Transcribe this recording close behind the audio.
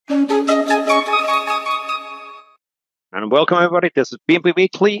Welcome, everybody. This is PnP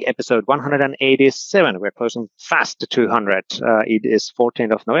Weekly, episode 187. We're closing fast to 200. It is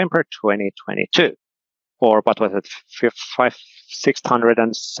 14th of November, 2022. Or what was it?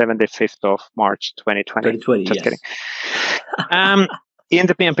 675th of March, 2020. 2020, Just yes. kidding. In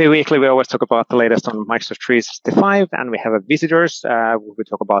the PnP Weekly, we always talk about the latest on Microsoft 365, and we have visitors. We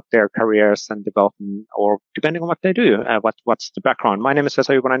talk about their careers and development, or depending on what they do, what's the background. My name is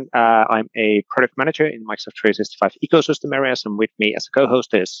Cesar Juvonen. I'm a product manager in Microsoft 365 ecosystem areas, and with me as a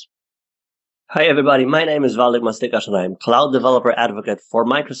co-host is... Hi, everybody. My name is Valdek Mastikas, and I'm cloud developer advocate for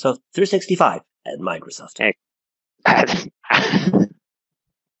Microsoft 365 at Microsoft. Hey.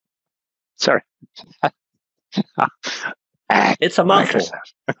 Sorry. It's a mouthful.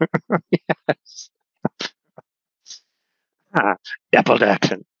 Yes. Doubled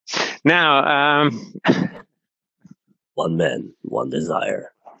action. Now, one man, one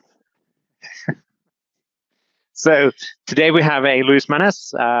desire. So today we have a Luis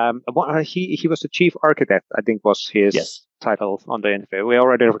Máñez. He was the chief architect, I think was his title on the interview. We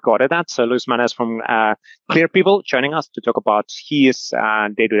already recorded that. So Luis Máñez from ClearPeople joining us to talk about his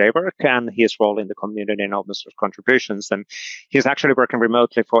day-to-day work and his role in the community and open source contributions. And he's actually working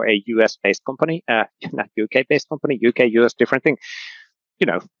remotely for a US-based company, not UK-based company, UK, US, different thing. You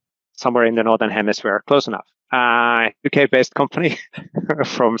know, somewhere in the Northern Hemisphere, close enough. UK-based company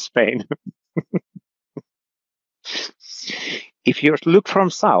from Spain. If you look from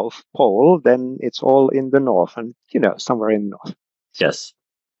South Pole, then it's all in the north, and somewhere in the north. Yes.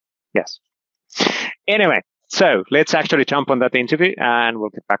 Anyway, so let's actually jump on that interview, and we'll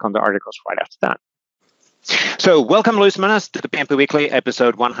get back on the articles right after that. So, welcome, Luis Máñez, to the PnP Weekly,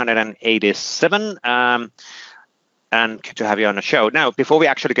 episode 187, and good to have you on the show. Now, before we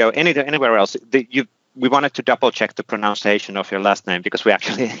actually go anywhere else, we wanted to double check the pronunciation of your last name because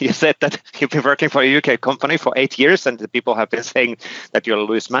you said that you've been working for a UK company for 8 years, and the people have been saying that you're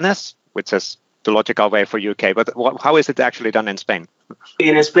Luis Máñez, which is the logical way for UK. But how is it actually done in Spain?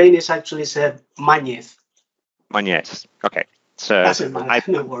 In Spain, it's actually said Máñez. Máñez. Okay. So doesn't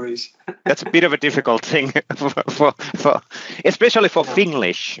matter. No worries. That's a bit of a difficult thing for especially for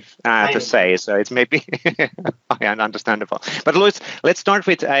Finglish to say. So it's maybe understandable. But Luis, let's start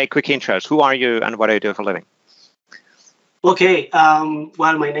with a quick intro. Who are you and what do you do for a living? Okay.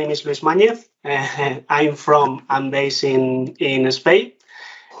 Well, my name is Luis Máñez. I'm based in Spain.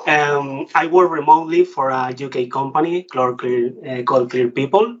 I work remotely for a UK company called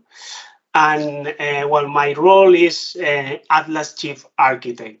ClearPeople. And my role is Atlas Chief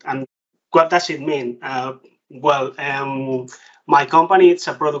Architect. And what does it mean? My company, it's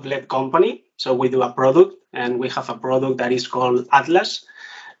a product-led company. So we do a product, and we have a product that is called Atlas.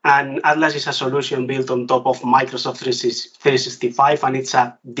 And Atlas is a solution built on top of Microsoft 365, and it's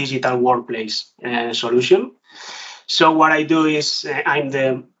a digital workplace solution. So what I do is I'm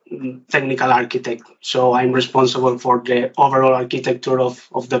the technical architect. So I'm responsible for the overall architecture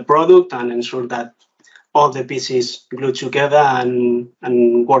of the product and ensure that all the pieces glue together and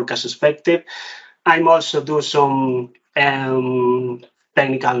work as expected. I'm also do some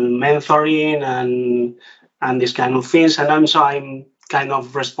technical mentoring and this kind of things. And I'm kind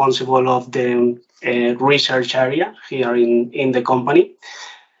of responsible of the research area here in the company.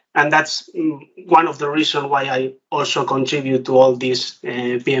 And that's one of the reasons why I also contribute to all these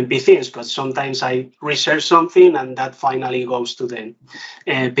PnP things, because sometimes I research something and that finally goes to the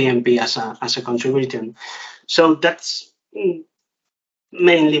PnP as a contribution. So that's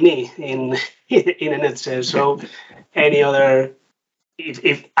mainly me in a nutshell. So any other,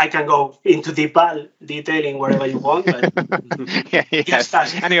 if I can go into detailing wherever you want, but yes.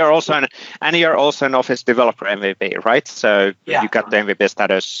 And you're also an Office developer MVP, right? So you got the MVP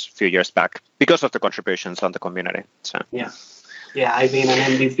status a few years back because of the contributions on the community. So yeah, I've been an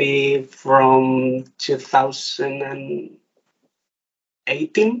MVP from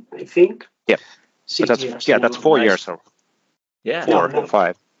 2018, I think. Yeah, 6 years. Yeah, that's 4 years or 4 or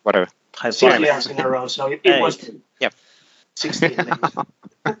 5, whatever. 6 years in a row. So it was 16.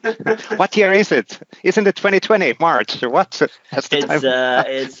 What year is it? Isn't it 2020 March or what?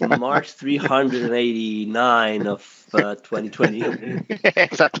 It's March 389 of 2020.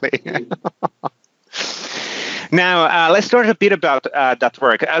 Exactly. Now let's start a bit about that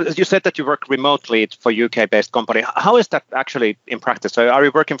work. As you said that you work remotely for UK-based company. How is that actually in practice? So are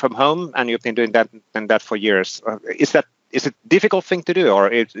you working from home and you've been doing that for years? Is it a difficult thing to do, or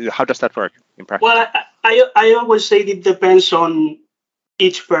how does that work in practice? Well, I always say it depends on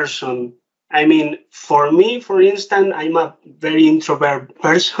each person. I mean, for me, for instance, I'm a very introvert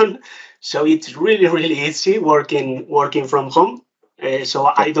person, so it's really, really easy working from home.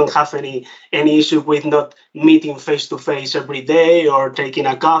 So I don't have any issue with not meeting face to face every day or taking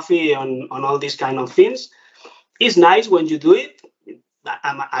a coffee on all these kind of things. It's nice when you do it.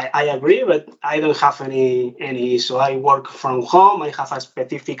 I agree, but I don't have any issue. I work from home. I have a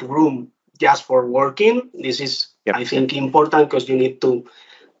specific room just for working. This is, I think, important because you need to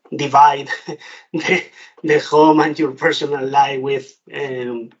divide the home and your personal life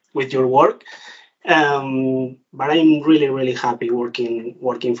with your work. But I'm really happy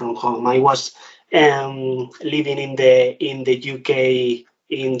working from home. I was living in the UK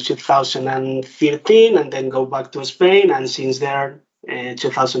in 2013 and then go back to Spain, and since there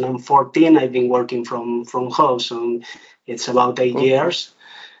 2014 I've been working from home. So it's about 8 years,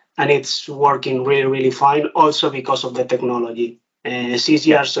 and it's working really fine. Also because of the technology. 6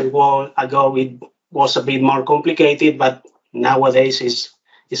 years ago it was a bit more complicated, but nowadays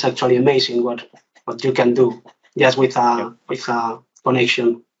it's actually amazing what you can do just with a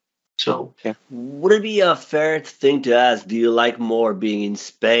connection. So would it be a fair thing to ask, do you like more being in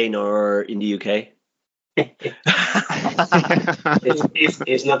Spain or in the UK?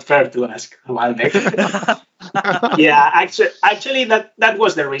 It's not fair to ask. Yeah, actually that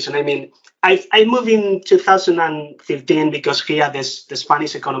was the reason. I mean, I moved in 2015 because here the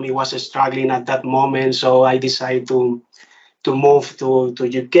Spanish economy was struggling at that moment. So I decided to move to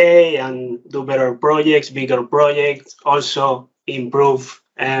UK and do better projects, bigger projects, also improve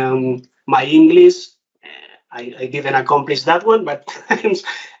my English. I didn't accomplish that one, but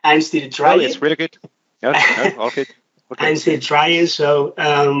I'm still trying. Well, it's really good. Yeah, all good. Okay. I'm still trying. So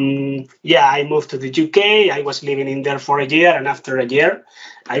I moved to the UK. I was living in there for a year, and after a year,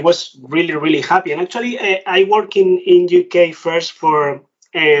 I was really happy. And actually, I work in UK first for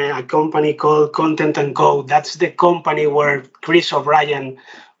a company called Content and Code. That's the company where Chris O'Brien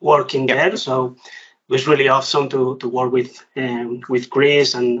working there. So it was really awesome to work with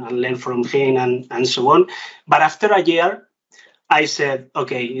Chris and learn from him and so on. But after a year, I said,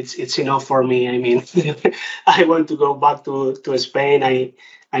 okay, it's enough for me. I mean, I want to go back to Spain.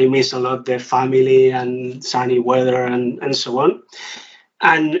 I miss a lot the family and sunny weather and so on.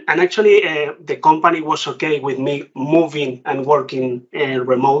 And actually, the company was okay with me moving and working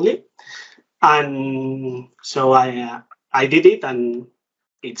remotely. And so I did it, and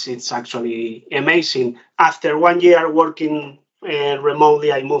it's actually amazing. After 1 year working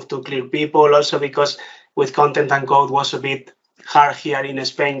remotely, I moved to ClearPeople also because with Content and Code was a bit hard here in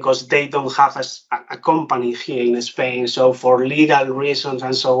Spain because they don't have a company here in Spain. So for legal reasons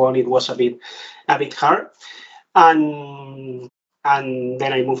and so on, it was a bit hard. And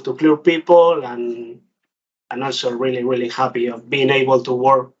then I moved to ClearPeople, and also really happy of being able to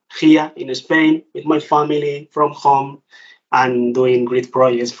work here in Spain with my family from home and doing great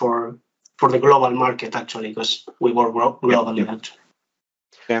projects for the global market actually, because we work globally actually.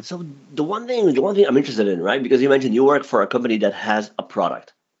 Yeah. So the one thing I'm interested in, right? Because you mentioned you work for a company that has a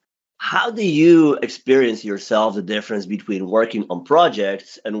product. How do you experience yourself the difference between working on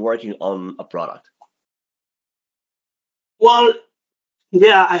projects and working on a product? Well,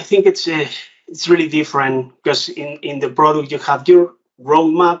 yeah, I think it's really different because in the product you have your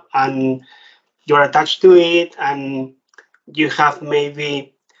roadmap and you're attached to it, and you have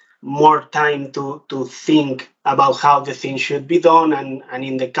maybe more time to think about how the thing should be done, and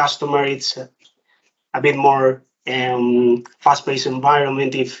in the customer it's a bit more fast-paced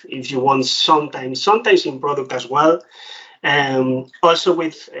environment if you want. Sometimes in product as well. Also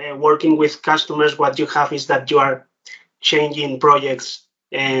with working with customers, what you have is that you are changing projects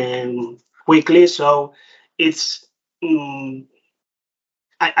quickly, so it's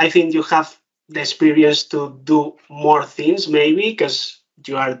I think you have the experience to do more things maybe because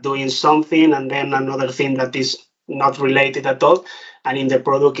you are doing something and then another thing that is not related at all, and in the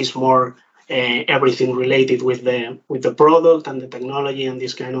product is more everything related with the product and the technology and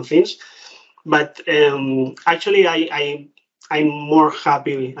these kind of things. But actually I'm more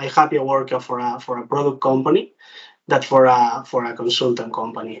happy. I'm happier worker for a product company than for a consultant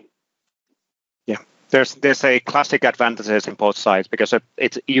company. Yeah, there's a classic advantages in both sides because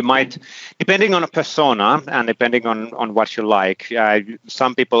you might, depending on a persona and depending on what you like,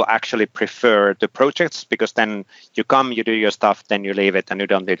 some people actually prefer the projects because then you come, you do your stuff, then you leave it and you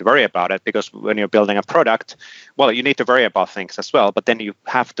don't need to worry about it, because when you're building a product, well, you need to worry about things as well, but then you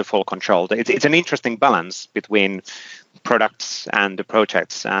have the full control. It's an interesting balance between products and the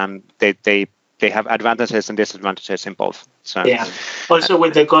projects. They have advantages and disadvantages in both. So yeah. Also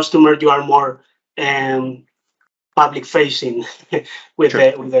with the customer, you are more public facing with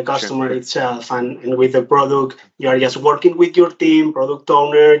the customer itself, and with the product, you are just working with your team, product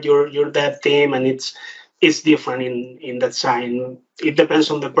owner, your dev team, and it's different in that side. It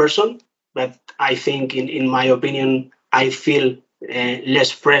depends on the person, but I think, in my opinion, I feel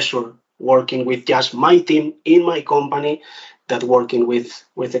less pressure working with just my team in my company than working with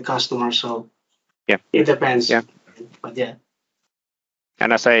the customer. So yeah, it depends. Yeah. But yeah.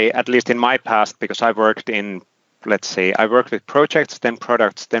 And I say, at least in my past, because I worked in, let's say, I worked with projects, then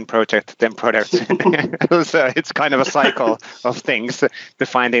products, then project, then products. So it's kind of a cycle of things to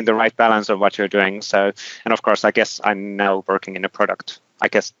finding the right balance of what you're doing. So, and of course, I guess I'm now working in a product. I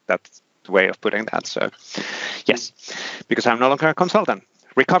guess that's the way of putting that. So, yes, because I'm no longer a consultant,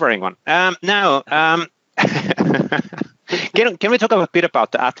 recovering one. Now, can we talk a bit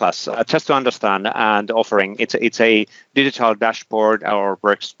about the Atlas, just to understand and offering? It's a digital dashboard or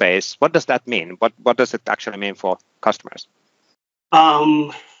workspace. What does that mean? What does it actually mean for customers?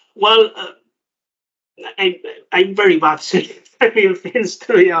 Well, I'm very bad saying things,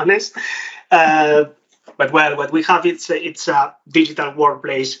 to be honest. But well, what we have, it's a digital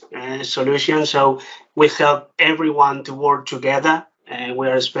workplace solution. So we help everyone to work together. We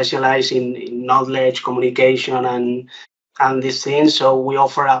are specialized in knowledge, communication, and these things. So we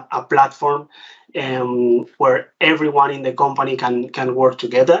offer a platform where everyone in the company can work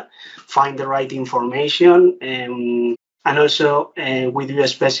together, find the right information, and also we do a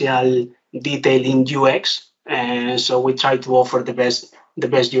special detail in UX. So we try to offer the best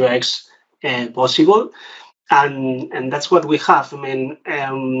UX possible, and that's what we have. I mean,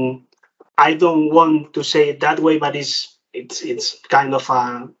 I don't want to say it that way, but it's kind of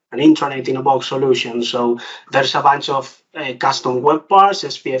an internet in a box solution. So there's a bunch of custom web parts,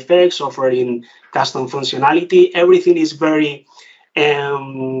 SPFX offering custom functionality. Everything is very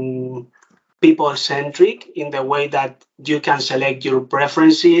people-centric in the way that you can select your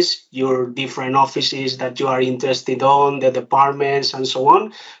preferences, your different offices that you are interested on, the departments, and so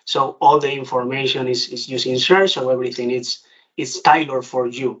on. So all the information is using search, so everything is tailored for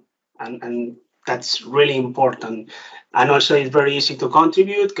you, and that's really important. And also, it's very easy to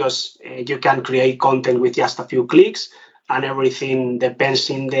contribute because you can create content with just a few clicks, and everything depends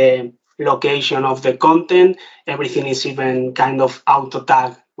in the location of the content. Everything is even kind of auto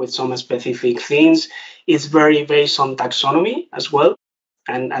tag with some specific things. It's very based on taxonomy as well,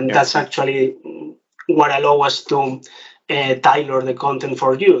 and that's actually what allows us to tailor the content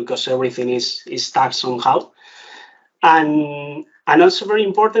for you, because everything is tagged somehow. And also very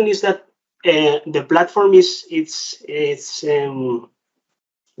important is that the platform is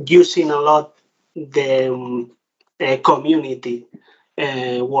using a lot the community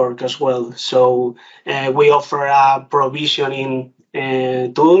work as well. So we offer a provisioning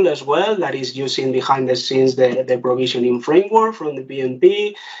tool as well that is using behind the scenes the provisioning framework from the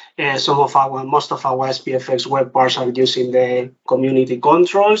PnP. Most of our SPFX web parts are using the community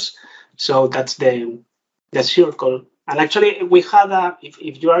controls. So that's the circle. And actually, we had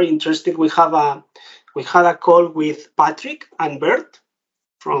if you are interested, we had a call with Patrick and Bert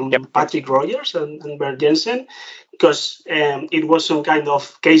from Patrick Rogers and Bert Jensen, because it was some kind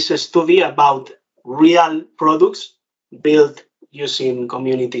of case study about real products built using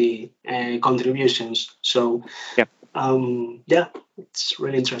community contributions. So, it's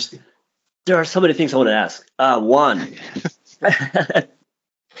really interesting. There are so many things I want to ask. One,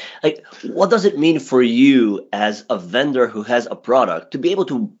 like, what does it mean for you as a vendor who has a product to be able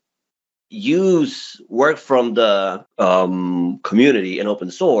to use work from the community and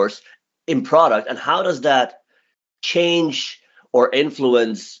open source in product, and how does that change or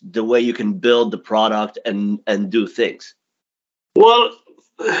influence the way you can build the product and do things? Well,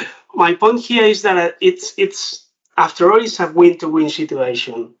 my point here is that it's after all, it's a win-to-win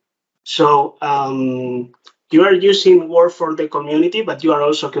situation. So you are using work for the community, but you are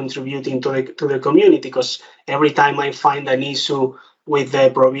also contributing to the community, because every time I find an issue with the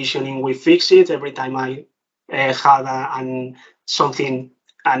provisioning, we fix it. Every time I have an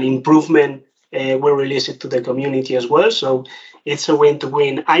improvement, we release it to the community as well. So it's a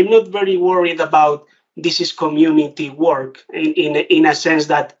win-to-win. I'm not very worried about this is community work in a sense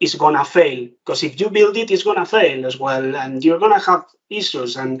that it's gonna fail, because if you build it, it's gonna fail as well, and you're gonna have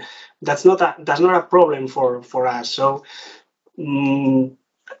issues, and that's not a problem for us. So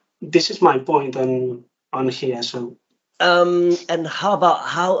this is my point on here. So. And how about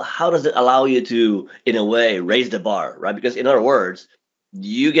how does it allow you to, in a way, raise the bar, right? Because in other words,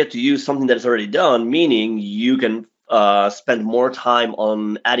 you get to use something that is already done, meaning you can spend more time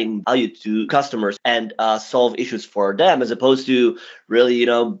on adding value to customers and solve issues for them, as opposed to really,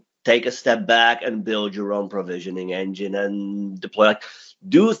 take a step back and build your own provisioning engine and deploy,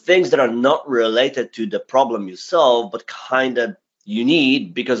 do things that are not related to the problem you solve, but kind of you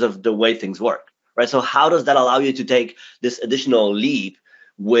need because of the way things work. right? So how does that allow you to take this additional leap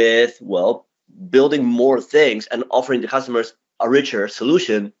with, well, building more things and offering the customers a richer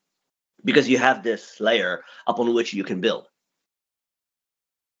solution because you have this layer upon which you can build?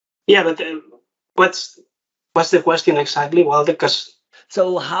 Yeah, but what's the question exactly? Well, because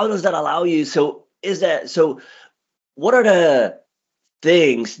so how does that allow you? What are the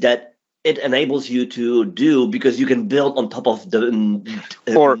things that it enables you to do, because you can build on top of the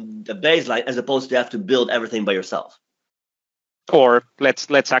baseline as opposed to have to build everything by yourself? Or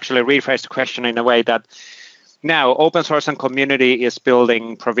let's actually rephrase the question in a way that now open source and community is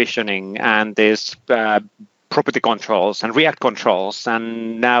building provisioning and this property controls and React controls,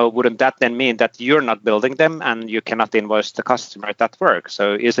 and now wouldn't that then mean that you're not building them and you cannot invoice the customer at that work?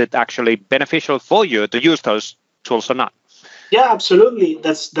 So is it actually beneficial for you to use those tools or not? Yeah, absolutely.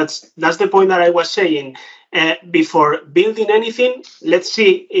 That's the point that I was saying. Before building anything, let's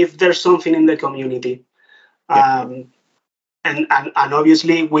see if there's something in the community. Yeah. And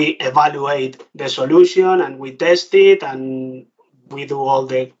obviously we evaluate the solution and we test it and we do all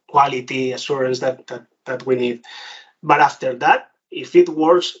the quality assurance that we need. But after that, if it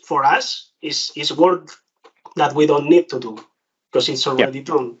works for us, it's work that we don't need to do because it's already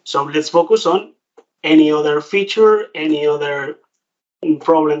done. So let's focus on any other feature, any other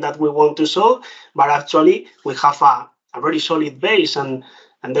problem that we want to solve. But actually, we have a very solid base and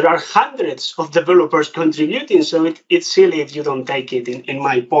there are hundreds of developers contributing. So it's silly if you don't take it, in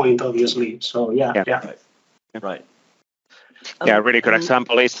my point, obviously. So, yeah. Right. Yeah, a really good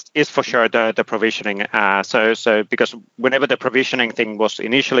example is for sure the provisioning. So because whenever the provisioning thing was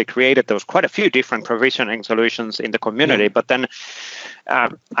initially created, there was quite a few different provisioning solutions in the community. But then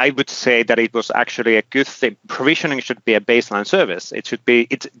I would say that it was actually a good thing. Provisioning should be a baseline service.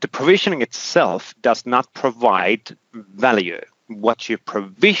 The provisioning itself does not provide value. What you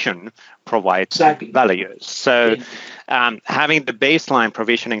provision provides value. So having the baseline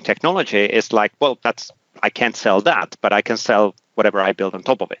provisioning technology is like, well, I can't sell that, but I can sell whatever I build on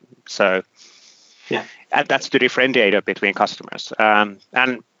top of it. So and that's the differentiator between customers. But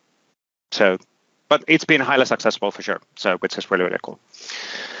it's been highly successful for sure. So which is really, really cool.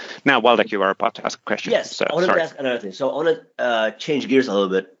 Now, Waldek, you are about to ask a question. Yes, so, I wanted to ask another thing. So I want to change gears a little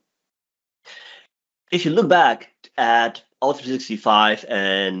bit. If you look back at Office 365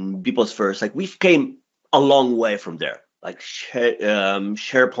 and People's First, like we've came a long way from there. Like SharePoint,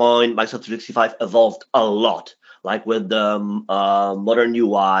 Microsoft 365 evolved a lot, like with the modern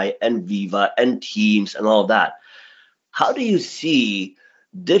UI and Viva and Teams and all of that. How do you see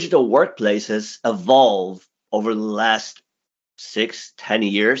digital workplaces evolve over the last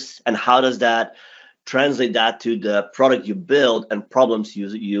 6-10 years? And how does that translate that to the product you build and problems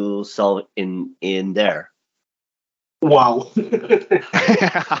you solve in there? Wow. Big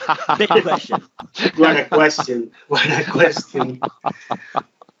question. What a question.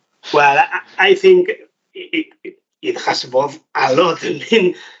 Well, I think it has evolved a lot. I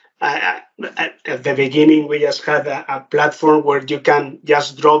mean, at the beginning, we just had a platform where you can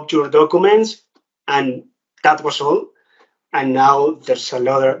just drop your documents and that was all. And now there's a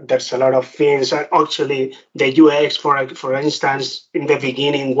lot of things. Actually, the UX, for instance, in the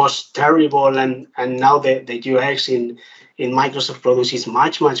beginning was terrible, and now the UX in Microsoft Produce is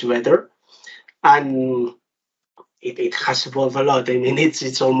much better, and it has evolved a lot. I mean,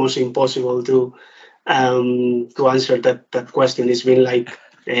 it's almost impossible to answer that question. It's been like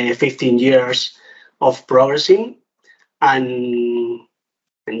 15 years of progressing, and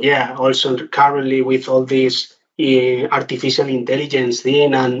yeah, also currently with all these artificial intelligence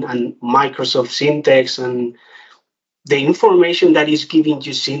thing and Microsoft syntax and the information that is giving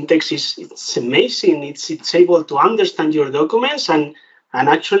you syntax it's amazing. It's able to understand your documents and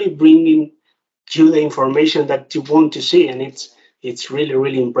actually bringing you the information that you want to see, and it's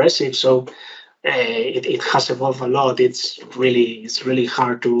really impressive. So it has evolved a lot. It's really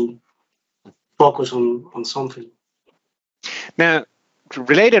hard to focus on something. Now,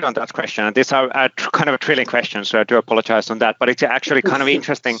 related on that question, and these are kind of a thrilling question, so I do apologize on that, but it's actually kind of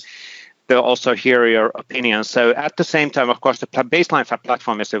interesting to also hear your opinion. So at the same time, of course, the baseline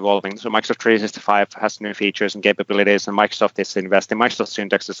platform is evolving. So Microsoft 365 has new features and capabilities, and Microsoft is investing. Microsoft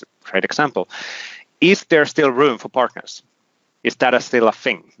Syntax is a great example. Is there still room for partners? Is that still a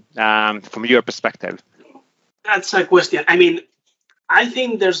thing from your perspective? That's a question. I mean, I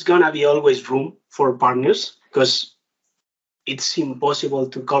think there's going to be always room for partners because it's impossible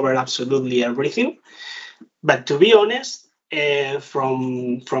to cover absolutely everything. But to be honest,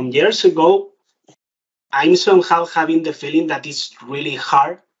 from years ago, I'm somehow having the feeling that it's really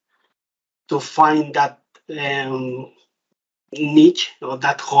hard to find that niche or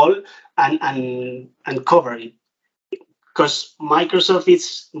that hole and cover it. Because Microsoft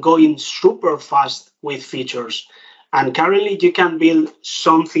is going super fast with features. And currently you can build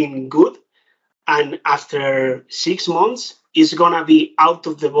something good, and after 6 months, it's gonna be out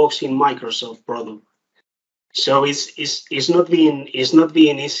of the box in Microsoft product. So it's not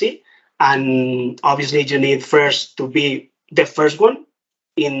being easy. And obviously you need first to be the first one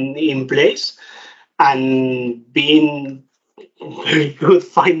in place, and being very good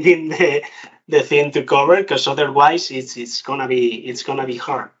finding the thing to cover, because otherwise it's gonna be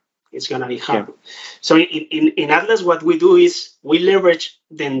hard. It's gonna be hard. Yeah. So in Atlas, what we do is we leverage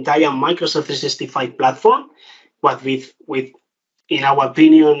the entire Microsoft 365 platform, but with in our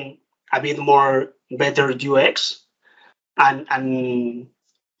opinion a bit more better UX, and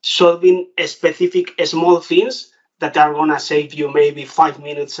solving specific small things that are gonna save you maybe 5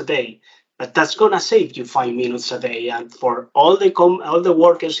 minutes a day. But that's gonna save you 5 minutes a day, and for all the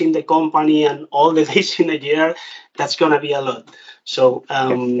workers in the company and all the days in a year, that's gonna be a lot. So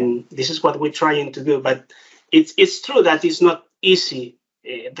this is what we're trying to do. But it's true that it's not easy.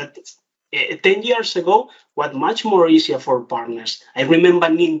 10 years ago was much more easier for partners. I remember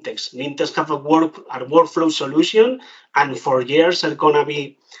Nintex. Nintex have a workflow solution, and for years are gonna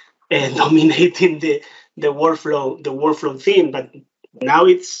be dominating the workflow theme. But now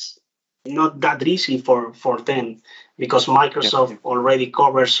it's not that easy for them, because Microsoft already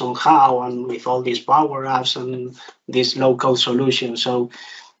covers somehow, and with all these power apps and these local solutions. So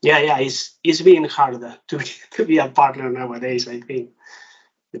it's being harder to be a partner nowadays, I think.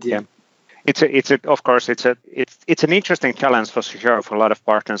 But It's an interesting challenge for sure for a lot of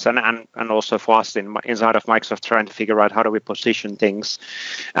partners, and also for us inside of Microsoft, trying to figure out how do we position things.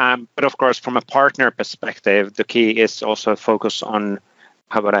 But of course, from a partner perspective, the key is also focus on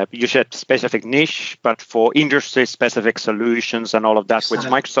you said specific niche, but for industry-specific solutions and all of that, which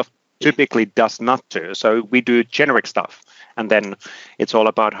Microsoft typically does not do. So we do generic stuff, and then it's all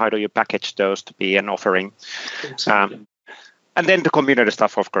about how do you package those to be an offering. Exactly. And then the community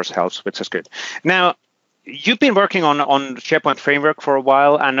stuff, of course, helps, which is good. Now, you've been working on SharePoint Framework for a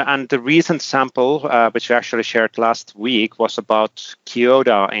while, and the recent sample, which you actually shared last week, was about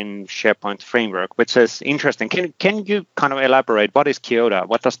Kyoto in SharePoint Framework, which is interesting. Can you kind of elaborate? What is Kyoto?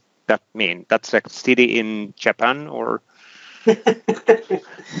 What does that mean? That's a city in Japan, or?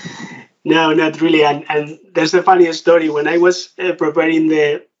 No, not really. And there's a funny story. When I was preparing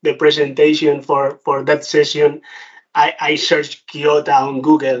the presentation for that session, I searched Kyoto on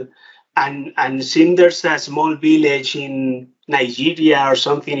Google, and seeing there's a small village in Nigeria or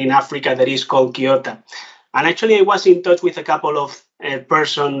something in Africa that is called Kyoto. And actually, I was in touch with a couple of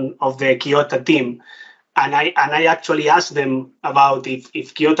person of the Kyoto team, and I actually asked them about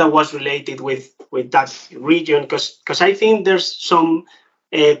if Kyoto was related with that region, because I think there's some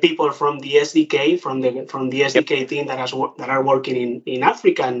people from the SDK from the SDK team that are working in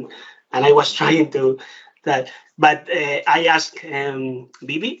Africa, and I was trying to that. But I asked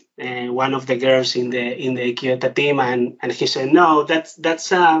Bibi, one of the girls in the Kyoto team, and he said, no,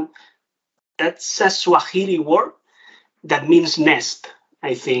 that's a Swahili word that means nest,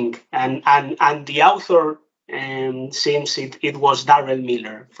 I think, and the author seems it was Darrell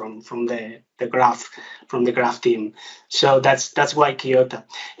Miller from the graph team. So that's why Kyoto.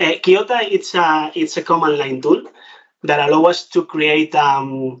 Kyoto it's a command line tool that allow us to create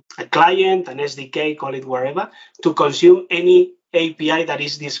a client, an SDK, call it wherever, to consume any API that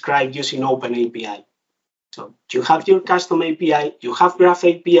is described using Open API. So you have your custom API, you have Graph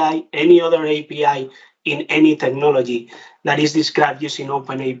API, any other API in any technology that is described using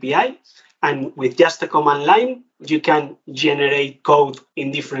Open API, and with just a command line, you can generate code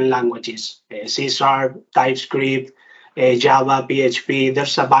in different languages, C#, TypeScript, Java, PHP.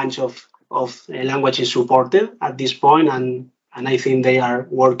 There's a bunch of languages supported at this point, and I think they are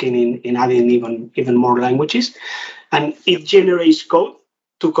working in adding even more languages, and it generates code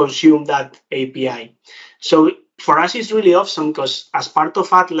to consume that API. So for us, it's really awesome because as part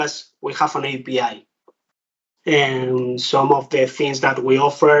of Atlas, we have an API, and some of the things that we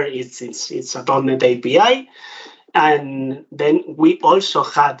offer it's a .NET API, and then we also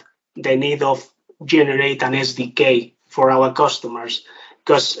had the need of generate an SDK for our customers,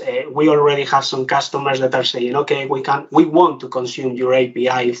 because we already have some customers that are saying, okay, we want to consume your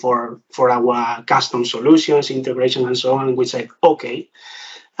API for our custom solutions, integration, and so on. We said, okay.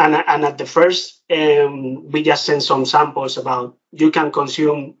 And at the first, we just sent some samples about you can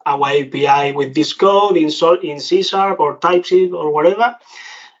consume our API with this code in C# or TypeScript or whatever.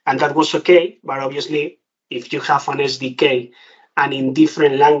 And that was okay. But obviously, if you have an SDK and in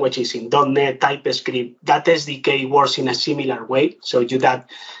different languages, in .NET, TypeScript, that SDK works in a similar way. So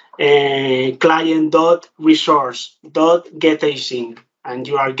client.resource.getAsync, and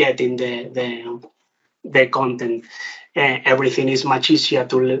you are getting the content. Everything is much easier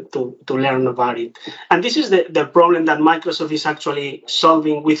to learn about it. And this is the problem that Microsoft is actually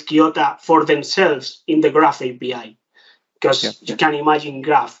solving with Kyoto for themselves in the Graph API. Because you can imagine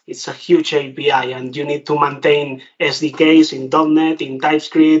Graph, it's a huge API, and you need to maintain SDKs in .NET, in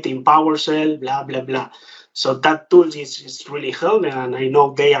TypeScript, in PowerShell, blah, blah, blah. So that tool is really helping, and I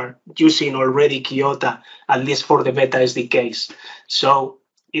know they are using already Kyoto, at least for the beta SDKs. So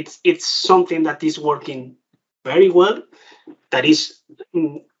it's something that is working very well, that is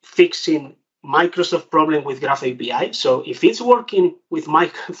fixing Microsoft problem with Graph API. So if it's working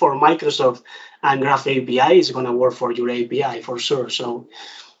for Microsoft and Graph API, it's going to work for your API for sure. So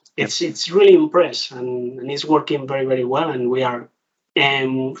it's really impressive, and it's working very, very well. And we are,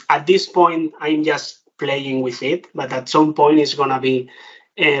 at this point, I'm just playing with it, but at some point it's going to be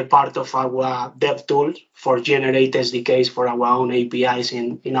part of our dev tool for generate SDKs for our own APIs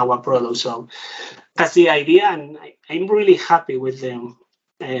in our product. So that's the idea, and I'm really happy with them.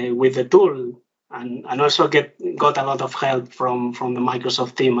 With the tool, and also got a lot of help from the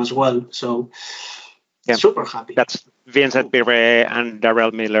Microsoft team as well. So super happy. That's Vincent Birre and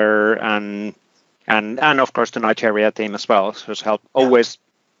Darrell Miller and of course the Nigeria team as well, who's always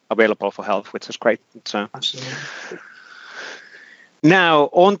available for help, which is great. So absolutely. Now,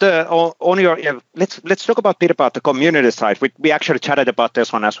 on your let's talk a bit about the community side. We actually chatted about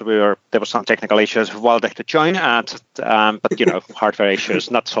this one as there were some technical issues while they could join, but hardware issues,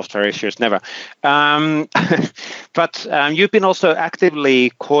 not software issues, never. But you've been also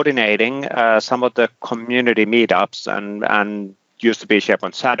actively coordinating some of the community meetups, and used to be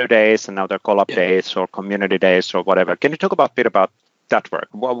SharePoint Saturdays, and now they're collab days or community days or whatever. Can you talk a bit about that work?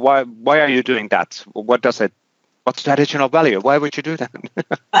 Why are you doing that? What's the additional value? Why would you do that?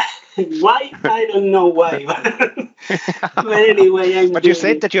 Why? I don't know why. But anyway, But you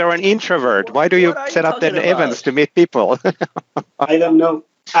said that you're an introvert. Why do you set up the events to meet people? I don't know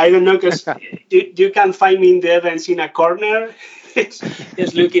because you can find me in the events in a corner,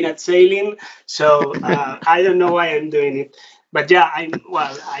 just looking at sailing. So I don't know why I'm doing it. But yeah, I'm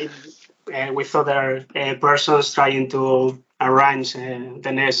with other persons trying to arrange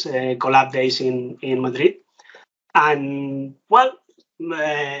the next collab days in Madrid. And we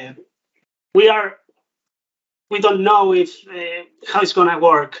don't know if how it's gonna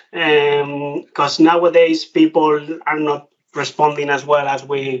work, because nowadays people are not responding as well as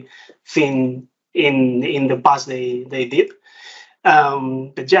we think in the past they did.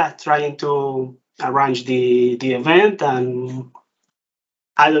 But yeah, trying to arrange the event, and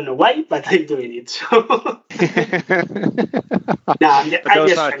I don't know why, but I'm doing it. So no, I'm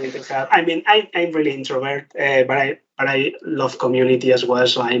just trying to help. I mean, I'm really introvert, but I love community as well.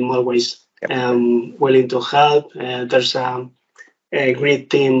 So I'm always willing to help. There's a great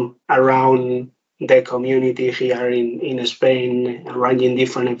team around the community here in Spain, arranging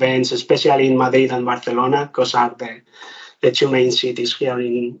different events, especially in Madrid and Barcelona, because are the two main cities here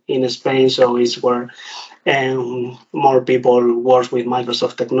in Spain. So it's where more people work with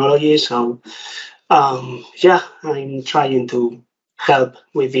Microsoft technology. So I'm trying to help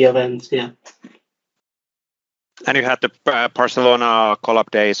with the events. Yeah. And you had the Barcelona collab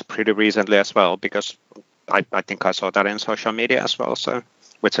days pretty recently as well, because I think I saw that in social media as well. So,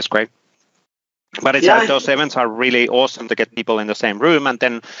 which is great. But those events are really awesome to get people in the same room, and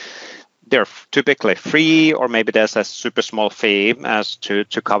then they're typically free, or maybe there's a super small fee as to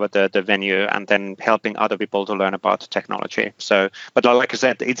cover the venue, and then helping other people to learn about technology. So, but like I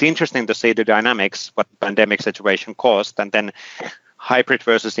said, it's interesting to see the dynamics, what pandemic situation caused, and then hybrid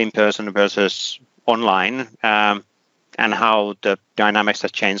versus in-person versus online, and how the dynamics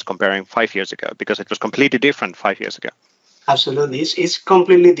has changed comparing 5 years ago, because it was completely different 5 years ago. Absolutely, it's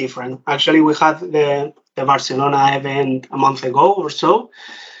completely different. Actually, we had the Barcelona event a month ago or so,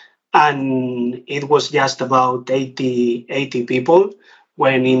 and it was just about 80 people,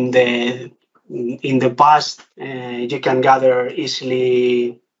 when in the past you can gather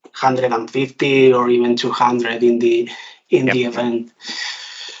easily 150 or even 200 in the event.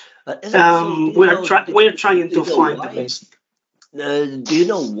 We're trying to find the best. Do you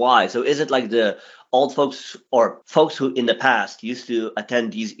know why? So is it like the old folks or folks who in the past used to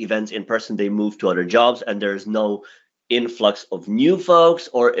attend these events in person, they moved to other jobs and there's no influx of new folks?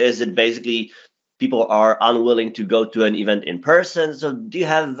 Or is it basically people are unwilling to go to an event in person? So do you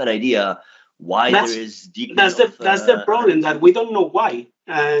have an idea why there is that's the problem, that we don't know why,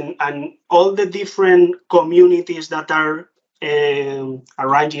 and all the different communities that are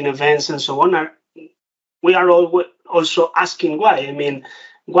arranging events and so on we are also asking why. I mean,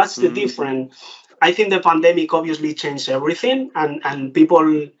 What's the difference? I think the pandemic obviously changed everything, and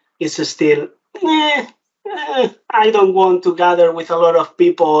people is still, I don't want to gather with a lot of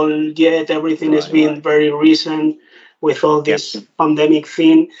people yet. Everything has been very recent with all this pandemic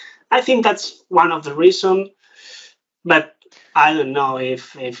thing. I think that's one of the reasons, but I don't know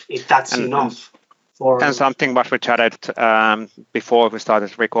if that's enough. And something what we chatted before we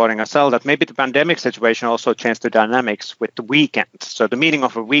started recording ourselves, that maybe the pandemic situation also changed the dynamics with the weekend. So the meaning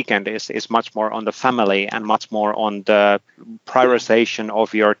of a weekend is much more on the family and much more on the prioritization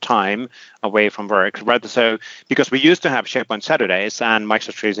of your time away from work. Right? So because we used to have SharePoint Saturdays and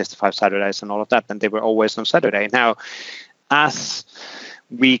Microsoft 365 Saturdays and all of that, and they were always on Saturday. Now, as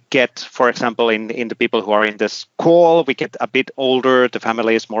we get, for example, in the people who are in this call, we get a bit older, the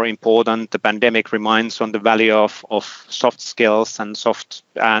family is more important. The pandemic reminds on the value of soft skills and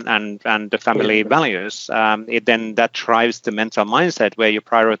and the family values. Then that drives the mental mindset where you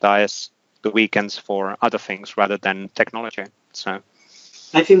prioritize the weekends for other things rather than technology. So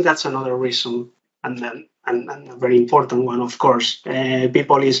I think that's another reason, and a very important one, of course.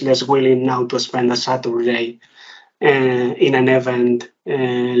 People is less willing now to spend a Saturday in an event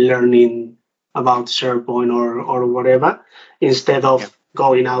learning about SharePoint or whatever, instead of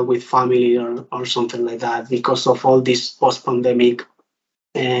going out with family or something like that, because of all this post-pandemic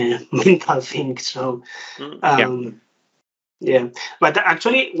mental thing. So but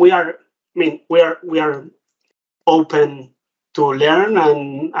actually we are open to learn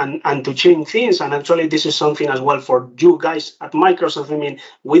and to change things. And actually this is something as well for you guys at Microsoft. I mean,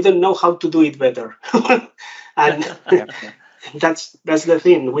 we don't know how to do it better. And that's the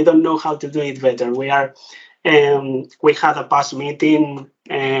thing. We don't know how to do it better. We are we had a past meeting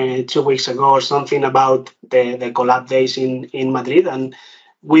 2 weeks ago or something about the collab days in Madrid, and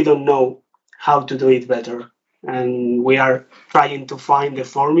we don't know how to do it better. And we are trying to find the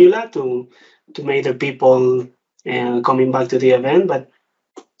formula to make the people coming back to the event, but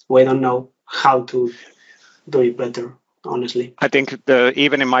we don't know how to do it better, honestly. I think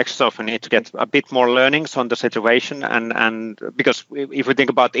even in Microsoft, we need to get a bit more learnings on the situation, and because if we think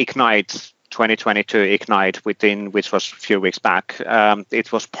about Ignite 2022 Ignite, which was a few weeks back,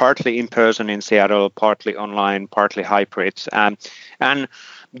 it was partly in person in Seattle, partly online, partly hybrid, and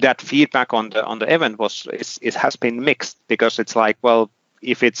that feedback on the event it has been mixed, because it's like, well,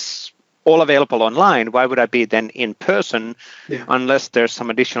 if it's all available online, why would I be then in person unless there's some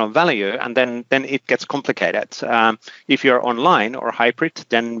additional value? And then it gets complicated. If you're online or hybrid,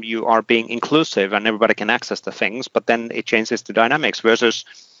 then you are being inclusive and everybody can access the things, but then it changes the dynamics versus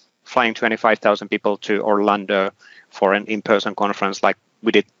flying 25,000 people to Orlando for an in-person conference like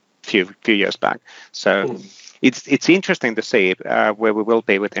we did few years back. So it's interesting to see where we will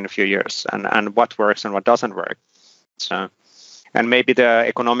be within a few years and what works and what doesn't work. So. And maybe the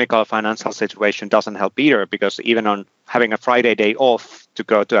economical financial situation doesn't help either, because even on having a Friday day off to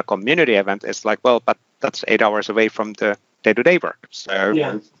go to a community event, it's like, well, but that's 8 hours away from the day-to-day work. So,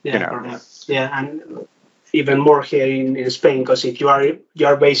 and even more here in Spain, because if you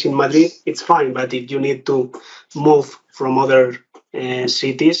are based in Madrid, it's fine. But if you need to move from other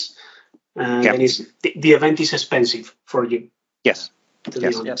cities, then the event is expensive for you. Yes,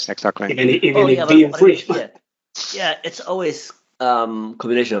 exactly. Even if being free. Yeah, it's always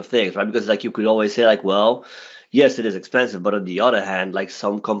combination of things, right? Because like you could always say like, well, yes, it is expensive, but on the other hand, like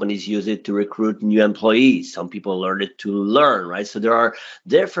some companies use it to recruit new employees. Some people learn it to learn, right? So there are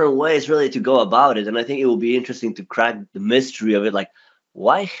different ways really to go about it. And I think it will be interesting to crack the mystery of it. Like,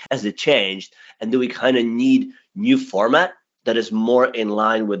 why has it changed? And do we kind of need new format that is more in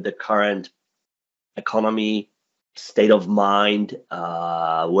line with the current economy, state of mind,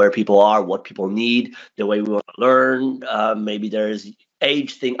 where people are, what people need, the way we want to learn. Maybe there's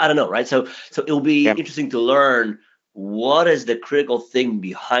age thing. I don't know, right? So it will be interesting to learn what is the critical thing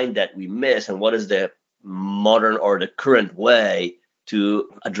behind that we miss, and what is the modern or the current way to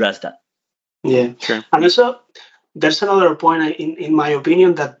address that. Yeah, sure. And also, there's another point, in my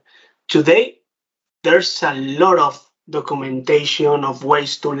opinion, that today there's a lot of documentation of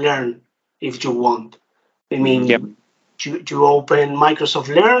ways to learn if you want. I mean, you open Microsoft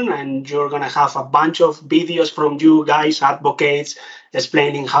Learn and you're going to have a bunch of videos from you guys, advocates,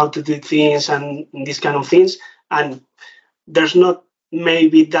 explaining how to do things and these kind of things. And there's not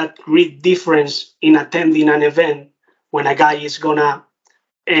maybe that great difference in attending an event when a guy is going to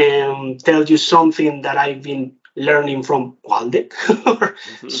tell you something that I've been learning from Walde.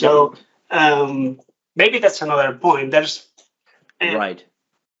 So maybe that's another point. There's right.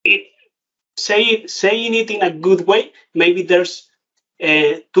 Saying it in a good way, maybe there's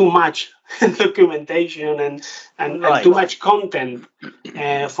too much documentation and too much content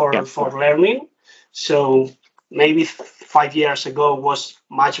for learning. So maybe 5 years ago was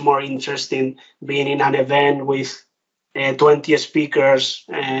much more interesting being in an event with 20 speakers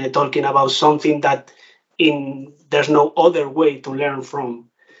talking about something that there's no other way to learn from.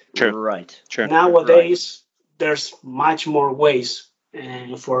 True. Right. True. Nowadays, there's much more ways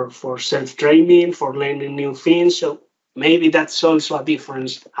for self-training, for learning new things. So maybe that's also a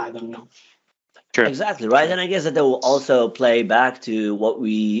difference. I don't know. Sure. Exactly, right. And I guess that will also play back to what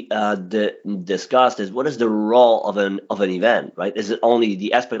we discussed is what is the role of an event, right? Is it only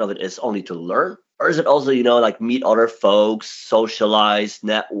the aspect of it is only to learn, or is it also, like meet other folks, socialize,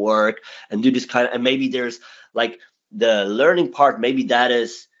 network, and do this kind of, and maybe there's like the learning part, maybe that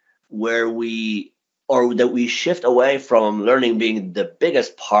is where we shift away from learning being the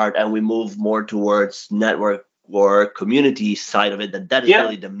biggest part and we move more towards network or community side of it, that is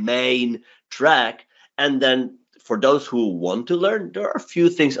really the main track. And then for those who want to learn, there are a few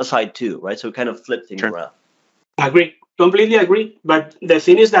things aside too, right? So we kind of flip things around. Agree, completely agree. But the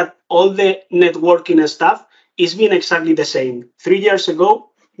thing is that all the networking stuff is being exactly the same 3 years ago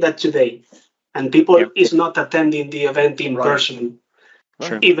that today. And people is not attending the event in person.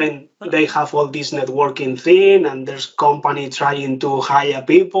 Sure. Even they have all this networking thing and there's company trying to hire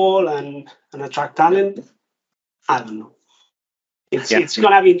people and attract talent. I don't know. It's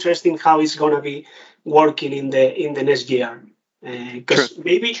gonna be interesting how it's gonna be working in the next year. Because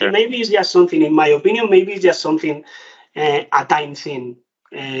maybe it's just something, in my opinion, maybe it's just something a time thing.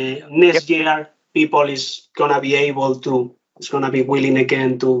 Next year, people is gonna be able to, it's gonna be willing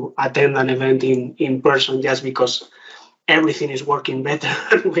again to attend an event in person just because everything is working better.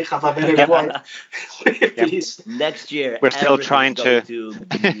 We have a better world. Next year, we're still trying to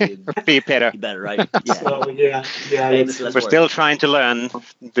be better. Right? Yeah. So, we're still trying to learn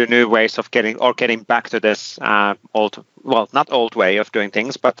the new ways of getting back to this not old way of doing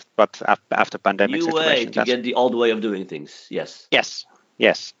things, but after pandemic new situation. Way to get the old way of doing things. Yes.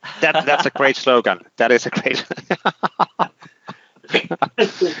 Yes. That's a great slogan. That is a great.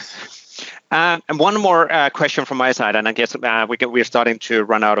 And one more question from my side, and I guess we're starting to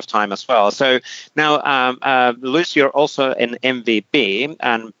run out of time as well. So now, Luis, you're also an MVP,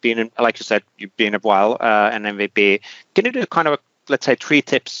 and like you said, you've been a while an MVP. Can you do kind of let's say 3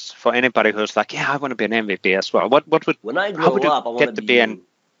 tips for anybody who's like, I want to be an MVP as well? What would when I grow up, I want to be an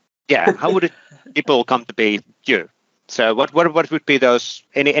how would people come to be you? So what would be those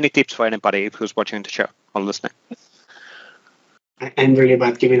any tips for anybody who's watching the show or listening? I'm really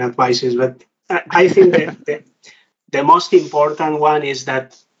bad giving advices, but I think that the most important one is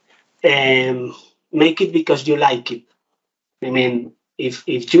that make it because you like it. I mean, if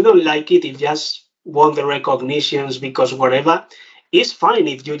you don't like it, if you just want the recognitions because whatever, it's fine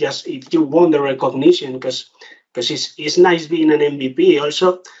if you want the recognition because it's nice being an MVP.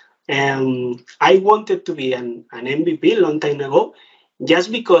 Also, I wanted to be an MVP a long time ago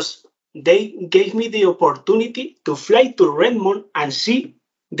just because they gave me the opportunity to fly to Redmond and see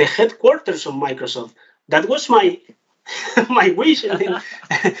the headquarters of Microsoft. That was my wish.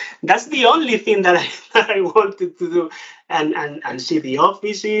 That's the only thing that I wanted to do, and see the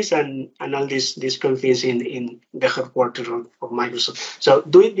offices and all these cool things in the headquarters of Microsoft. So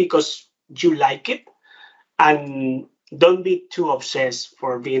do it because you like it, and don't be too obsessed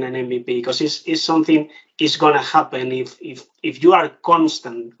for being an MVP because it's something is going to happen if you are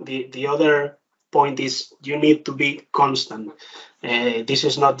constant. The other point is you need to be constant. This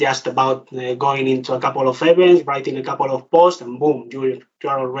is not just about going into a couple of events, writing a couple of posts, and boom, you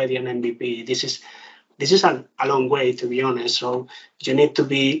are already an MVP. This is a long way, to be honest. So you need to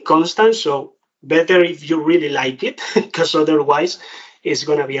be constant. So better if you really like it, because otherwise it's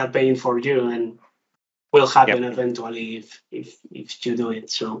going to be a pain for you and will happen eventually if you do it.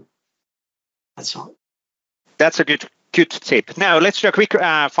 So that's all. That's a good tip. Now let's do a quick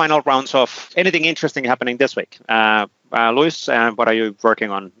final rounds of anything interesting happening this week. Luis, what are you working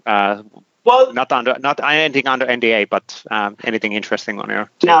on? Well, not anything under NDA, but anything interesting on your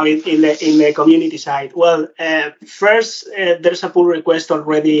team? Now in the community side. Well, first there's a pull request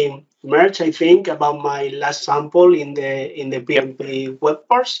already merged, I think, about my last sample in the PnP web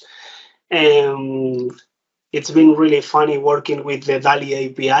parse. It's been really funny working with the DALI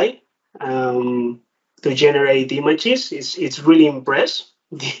API to generate images. It's really impressed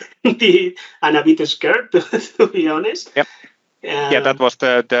and a bit scared, to be honest. Yep. That was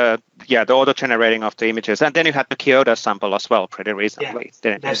the auto generating of the images, and then you had the Kyoto sample as well, pretty recently.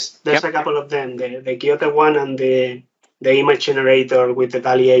 Yeah, there's a couple of them, the Kyoto one and the image generator with the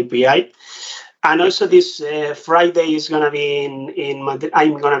DALI API. And also this Friday is gonna be in Madrid.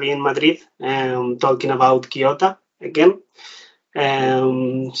 I'm gonna be in Madrid, talking about Kyoto again.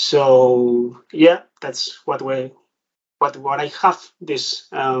 So yeah, that's what I have this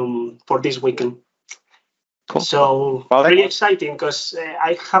for this weekend. Cool. So really exciting because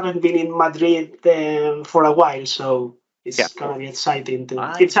I haven't been in Madrid for a while, so it's gonna be exciting too.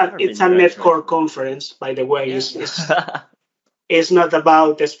 It's a NetCore conference, by the way. Yeah. It's not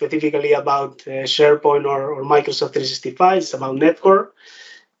about specifically about SharePoint or Microsoft 365. It's about NetCore,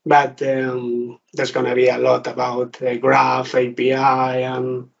 but there's gonna be a lot about Graph API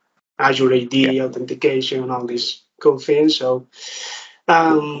and Azure AD authentication, all these cool things. So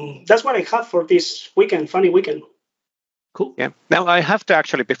that's what I have for this weekend. Funny weekend. Cool. Yeah. Now I have to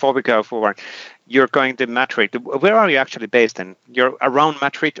actually, before we go forward, you're going to Madrid. Where are you actually based in? You're around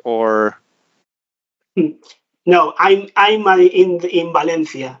Madrid or? No, I'm in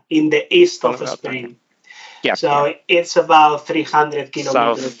Valencia, in the east of Spain. Yeah. So it's about 300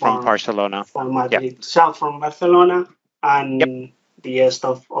 kilometers south from Barcelona. From Madrid, south from Barcelona, and the east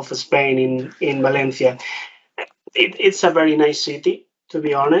of Spain in Valencia. It's a very nice city, to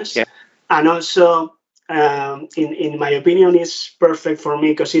be honest. Yeah. And also, in my opinion, it's perfect for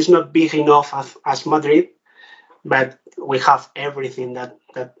me because it's not big enough as Madrid, but we have everything that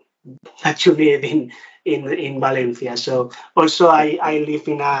you need in Valencia. So also I live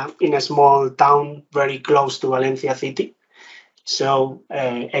in a small town very close to Valencia city. So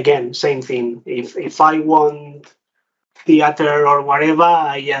again, same thing. If I want theater or whatever,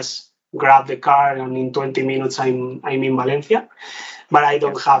 I just grab the car and in 20 minutes I'm in Valencia. But I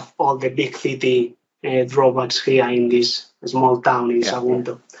don't have all the big city drawbacks here in this small town in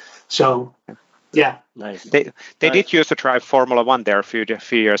Sagunto. So yeah. Nice. They did used to drive Formula One there a few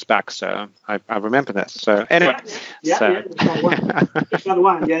years back, so I remember that. So anyway, it's not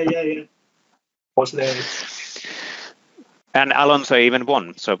one. Yeah. Was there? And Alonso even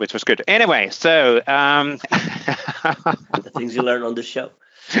won, so which was good. Anyway, so the things you learn on the show.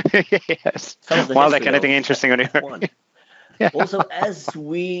 Yes. Well, like anything interesting on your. Also,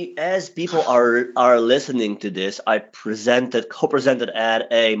 as people are listening to this, I co-presented at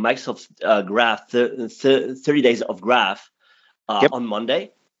a Microsoft Graph 30 days of Graph on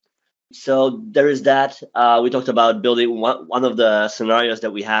Monday. So there is that. We talked about building one of the scenarios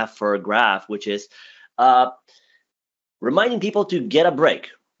that we have for Graph, which is reminding people to get a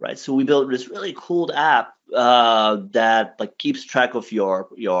break, right? So we built this really cool app that like keeps track of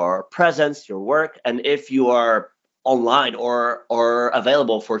your presence, your work, and if you are online or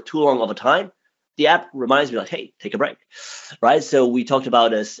available for too long of a time, the app reminds me like, hey, take a break, right? So we talked about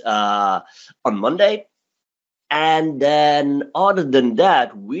this on Monday. And then other than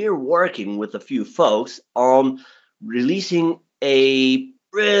that, we're working with a few folks on releasing a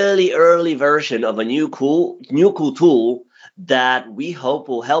really early version of a new cool tool that we hope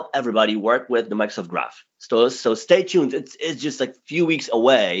will help everybody work with the Microsoft Graph. So stay tuned. It's just like a few weeks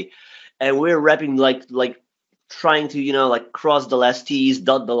away, and we're wrapping like trying to cross the last T's,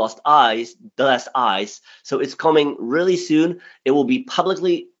 dot the last I's. So it's coming really soon. It will be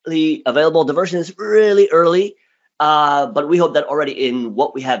publicly available. The version is really early, but we hope that already in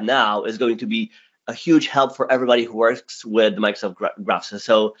what we have now is going to be a huge help for everybody who works with the Microsoft Graph.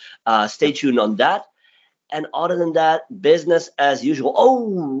 So stay tuned on that. And other than that, business as usual.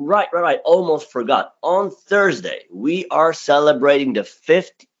 Oh, right. Almost forgot. On Thursday, we are celebrating the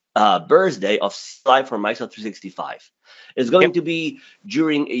 5th birthday of CLI for Microsoft 365. It's going to be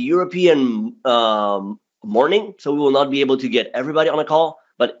during a European morning, so we will not be able to get everybody on a call.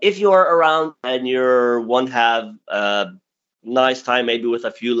 But if you are around and you want to have a nice time, maybe with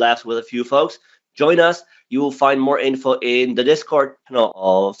a few laughs with a few folks, join us. You will find more info in the Discord channel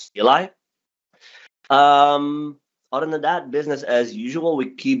of CLI. Other than that, business as usual.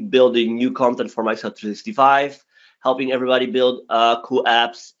 We keep building new content for Microsoft 365. Helping everybody build cool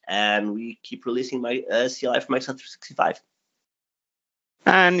apps, and we keep releasing my CLI for Microsoft 365.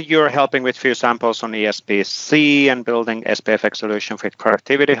 And you're helping with few samples on ESPC and building SPFX solution with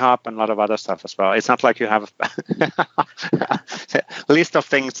Productivity Hub and a lot of other stuff as well. It's not like you have a list of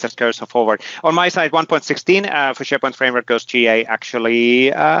things that goes forward. On my side, 1.16 for SharePoint Framework goes GA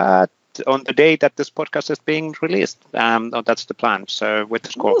actually on the day that this podcast is being released. That's the plan. So with the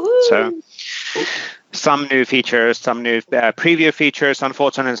score. So some new features, some new preview features.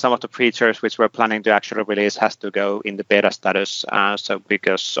 Unfortunately, some of the features which we're planning to actually release has to go in the beta status. So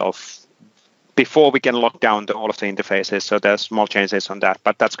because of before we can lock down all of the interfaces. So there's small changes on that,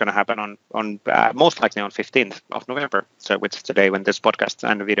 but that's going to happen on most likely on 15th of November. So which is the day when this podcast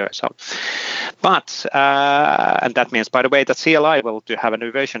and the video is out. But and that means, by the way, that CLI will have a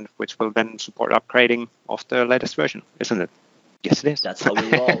new version, which will then support upgrading of the latest version, isn't it? Yes, it is. That's how we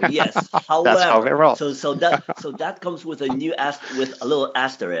roll. Yes. However, that's how we roll. So that comes with a new with a little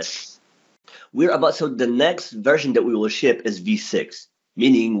asterisk. So the next version that we will ship is V6.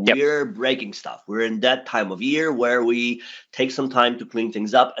 Meaning we're breaking stuff. We're in that time of year where we take some time to clean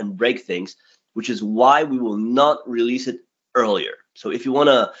things up and break things, which is why we will not release it earlier. So if you want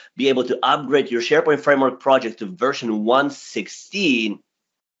to be able to upgrade your SharePoint Framework project to version 1.16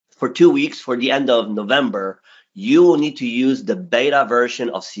 for 2 weeks for the end of November, you will need to use the beta version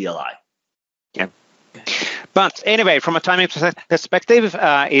of CLI. Yeah. But anyway, from a timing perspective,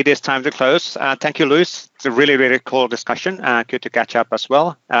 it is time to close. Thank you, Luis. It's a really, really cool discussion. Good to catch up as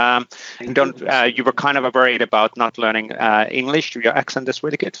well. You were kind of worried about not learning English. Your accent is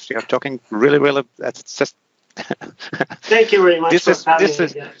really good. You're talking really, really. That's just. Thank you very much for having me.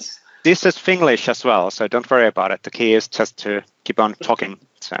 Yes. This is Finglish as well, so don't worry about it. The key is just to keep on talking.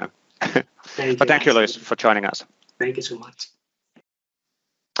 So, thank you, Luis, for joining us. Thank you so much.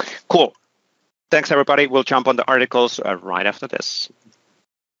 Cool. Thanks, everybody. We'll jump on the articles right after this.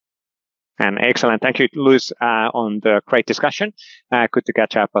 And excellent. Thank you, Luis, on the great discussion. Good to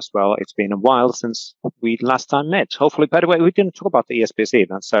catch up as well. It's been a while since we last time met. Hopefully, by the way, we didn't talk about the ESBC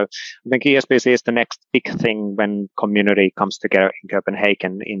event. So I think ESBC is the next big thing when community comes together in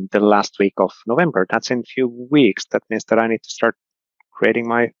Copenhagen in the last week of November. That's in a few weeks. That means that I need to start creating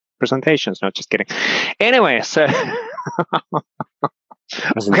my presentations. No, just kidding. Anyway, so...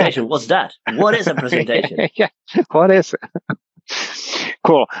 Presentation, what's that? What is a presentation? Yeah, what is it?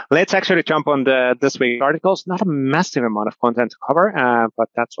 Cool. Let's actually jump on this week's articles. Not a massive amount of content to cover, but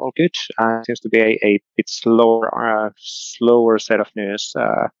that's all good. Seems to be a bit slower set of news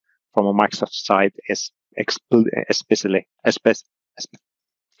from a Microsoft side, especially.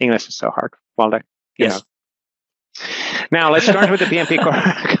 English is so hard. Well, yes. Know. Now, let's start with the PnP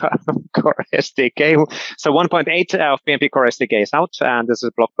Core SDK. So 1.8 of PnP Core SDK is out, and this is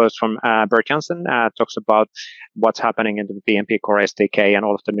a blog post from Bert Jansen. Talks about what's happening in the PnP Core SDK and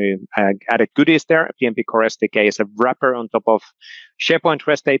all of the new added goodies there. PnP Core SDK is a wrapper on top of SharePoint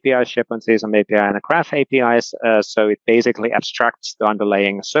REST APIs, SharePoint CSM API, and a Graph APIs. So it basically abstracts the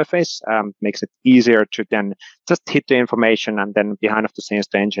underlying surface, makes it easier to then just hit the information, and then behind of the scenes,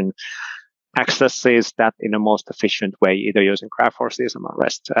 the engine accesses that in a most efficient way, either using Graph or CSM or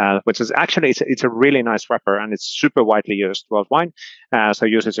REST, which is actually, it's a really nice wrapper, and it's super widely used worldwide. So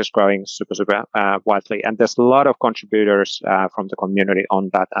usage is growing super widely. And there's a lot of contributors from the community on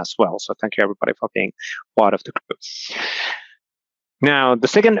that as well. So thank you, everybody, for being part of the group. Now, the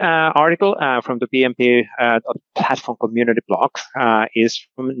second article from the PnP platform community blog is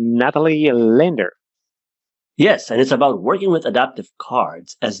from Natalie Lender. Yes, and it's about working with adaptive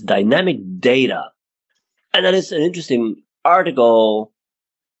cards as dynamic data. And that is an interesting article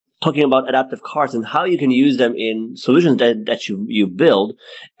talking about adaptive cards and how you can use them in solutions that you build.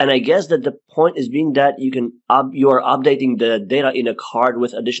 And I guess that the point is being that you are updating the data in a card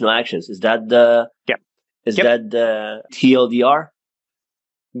with additional actions. Is that the that the TLDR?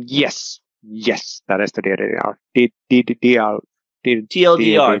 Yes, that is the TLDR.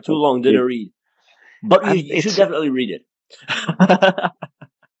 TLDR, too long, didn't read. But you should definitely read it.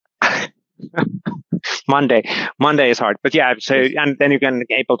 Monday is hard, but yeah. So and then you can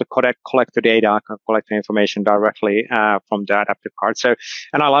able to collect the data, collect the information directly from the adaptive card. So,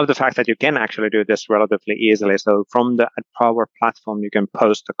 and I love the fact that you can actually do this relatively easily. So from the Power Platform, you can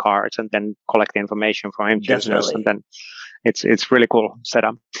post the cards and then collect the information from end users, and then it's really cool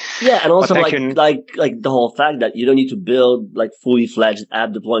setup. Yeah, and also like the whole fact that you don't need to build like fully fledged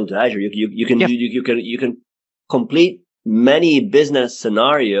app deploying to Azure. You can complete many business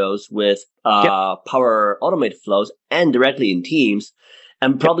scenarios with Power Automate flows and directly in Teams.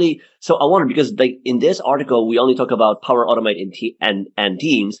 And probably, so I wonder, because like in this article, we only talk about Power Automate and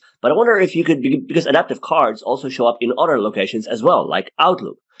Teams, but I wonder if you could, because adaptive cards also show up in other locations as well, like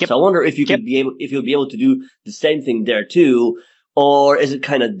Outlook. So I wonder if you'll be able to do the same thing there too, or is it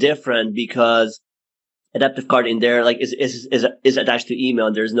kind of different because adaptive card in there like is attached to email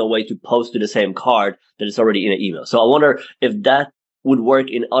and there's no way to post to the same card that is already in an email. So I wonder if that would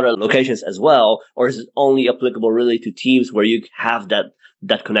work in other locations as well, or is it only applicable really to Teams where you have that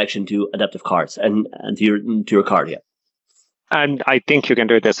connection to adaptive cards and to your card? Yeah. And I think you can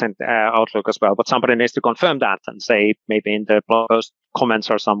do this in Outlook as well, but somebody needs to confirm that and say maybe in the blog post comments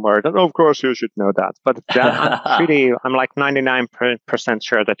are somewhere that, of course, you should know that. But I'm like 99%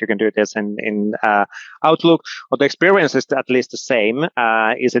 sure that you can do this in Outlook. Or the experience is at least the same.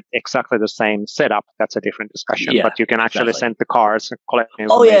 Is it exactly the same setup? That's a different discussion. But you can actually send the cards and collect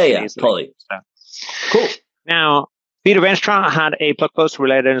information easily. Totally. So. Cool. Now, Peter Venstra had a blog post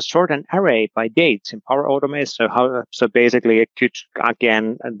related to sort an array by dates in Power Automate. So basically, it could,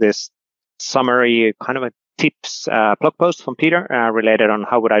 again, this summary kind of a tips blog post from Peter related on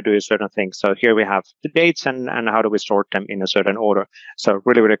how would I do certain things. So here we have the dates and how do we sort them in a certain order. So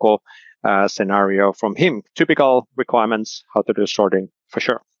really, really cool scenario from him. Typical requirements, how to do sorting for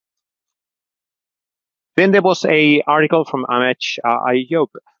sure. Then there was a article from Máñez Ayub.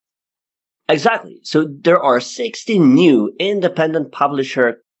 Exactly. So there are 60 new independent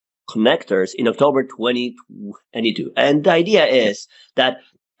publisher connectors in October 2022. And the idea is that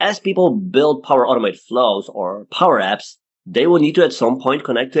as people build Power Automate flows or Power Apps, they will need to at some point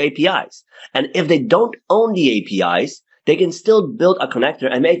connect to APIs. And if they don't own the APIs, they can still build a connector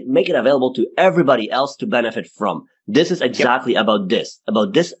and make it available to everybody else to benefit from. This is exactly about this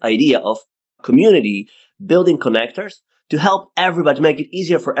idea of community building connectors to help everybody, to make it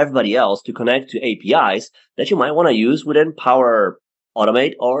easier for everybody else to connect to APIs that you might want to use within Power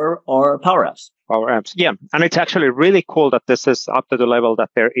Automate or Power Apps. Power Apps, yeah. And it's actually really cool that this is up to the level that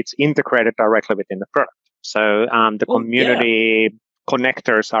it's integrated directly within the product. So the community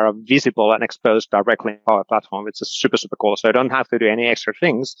connectors are visible and exposed directly in Power Platform, which is super, super cool. So I don't have to do any extra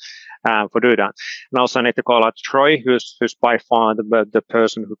things for doing that. And also I need to call out Troy, who's by far the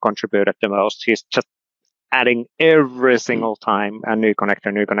person who contributed the most. He's just adding every single time a new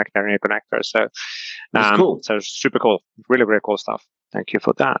connector. So cool. So super cool. Really, really cool stuff. Thank you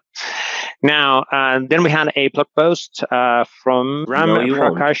for that. Now, then we had a blog post from Ram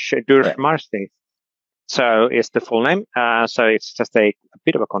Prakash Durmarthi. So it's the full name. So it's just a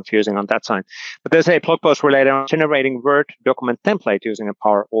bit of a confusing on that side. But there's a blog post related on generating Word document template using a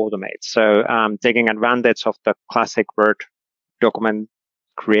Power Automate. So taking advantage of the classic Word document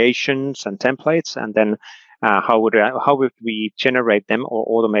creations and templates, and then how would we generate them or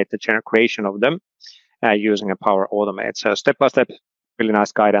automate the creation of them using a Power Automate. So step by step, really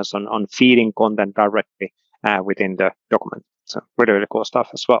nice guidance on feeding content directly within the document. So really, really cool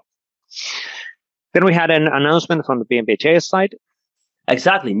stuff as well. Then we had an announcement from the PnP.js side.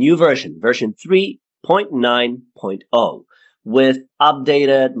 Exactly, new version 3.9.0. with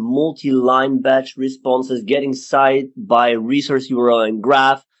updated multi-line batch responses, getting site by resource URL and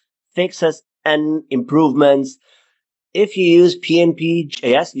graph, fixes and improvements. If you use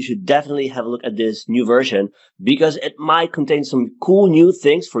PnP.js, you should definitely have a look at this new version because it might contain some cool new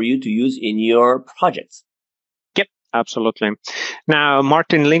things for you to use in your projects. Yep, absolutely. Now,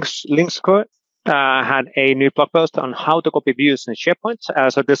 Martin Linksko had a new blog post on how to copy views in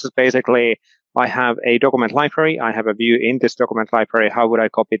SharePoint. So this is basically, I have a document library. I have a view in this document library. How would I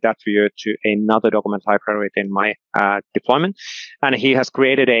copy that view to another document library within my deployment? And he has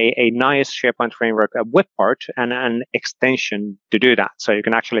created a nice SharePoint framework, a web part, and an extension to do that. So you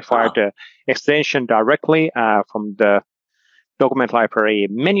can actually fire the extension directly from the document library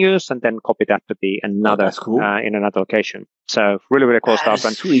menus and then copy that to be another in another location. So really, really cool stuff.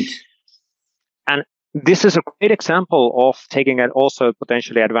 And sweet. And this is a great example of taking also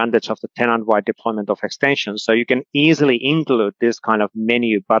potentially advantage of the tenant-wide deployment of extensions. So you can easily include this kind of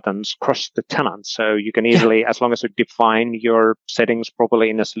menu buttons across the tenant. So you can easily, as long as you define your settings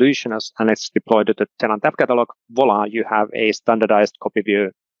properly in a solution and it's deployed to the tenant app catalog, voila, you have a standardized copy view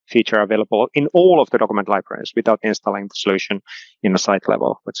feature available in all of the document libraries without installing the solution in the site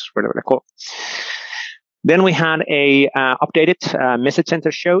level, which is really, really cool. Then we had a updated Message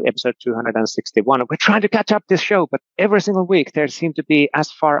Center show, episode 261. We're trying to catch up this show, but every single week there seem to be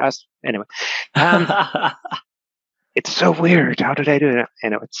as far as anyway. It's so weird. How did I do that?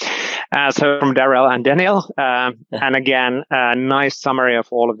 Anyway, so from Darrell and Daniel, and again, a nice summary of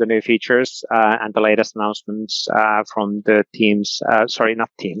all of the new features and the latest announcements from the teams. Sorry, not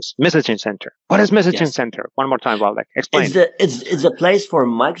teams. Messaging Center. What is Messaging Center? One more time, Waldek. Explain. It's a place for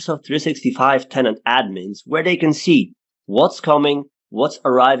Microsoft 365 tenant admins where they can see what's coming, what's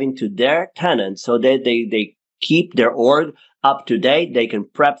arriving to their tenants, so that they keep their org up to date. They can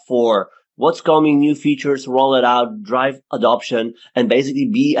prep for what's coming, new features, roll it out, drive adoption, and basically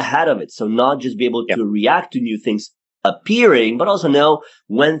be ahead of it. So not just be able to react to new things appearing, but also know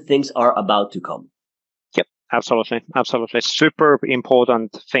when things are about to come. Yep, absolutely. Absolutely. Super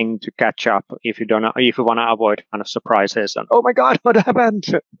important thing to catch up if you want to avoid kind of surprises and, oh my God, what happened?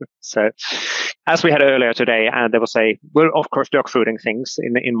 So as we had earlier today, there was we're of course dogfooding things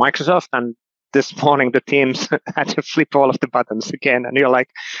in Microsoft, and this morning the teams had to flip all of the buttons again, and you're like,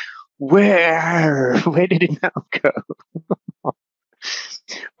 where did it now go?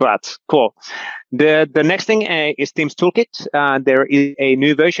 But cool. The next thing is Teams Toolkit. There is a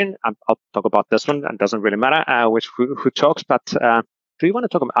new version. I'll talk about this one. It doesn't really matter who talks, but do you want to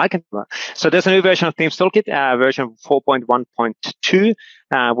talk about? I can. So there's a new version of Teams Toolkit, version 4.1.2,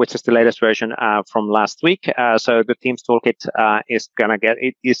 which is the latest version from last week. So the Teams Toolkit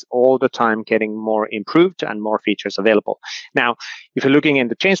is all the time getting more improved and more features available. Now, if you're looking in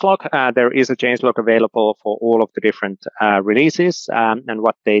the changelog, there is a changelog available for all of the different releases and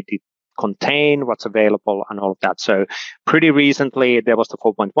what they did contain, what's available, and all of that. So pretty recently, there was the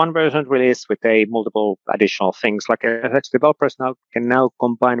 4.1 version release with a multiple additional things, like developers can now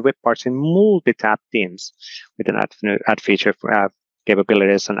combine web parts in multi-tab themes with an add feature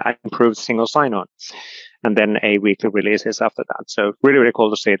capabilities and improved single sign-on. And then a weekly releases after that. So really, really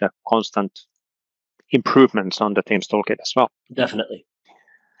cool to see the constant improvements on the Teams Toolkit as well. Definitely.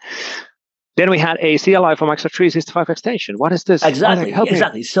 Then we had a CLI for Microsoft 365 extension. What is this?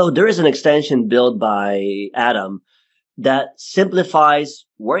 Exactly. So there is an extension built by Adam that simplifies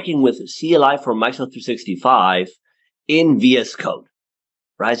working with CLI for Microsoft 365 in VS Code,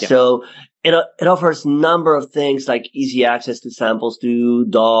 right? Yeah. So it offers a number of things like easy access to samples, to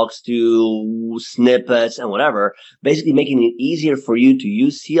docs, to snippets, and whatever, basically making it easier for you to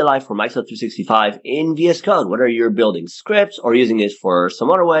use CLI for Microsoft 365 in VS Code, whether you're building scripts or using it for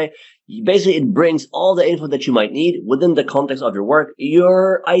some other way. Basically, it brings all the info that you might need within the context of your work,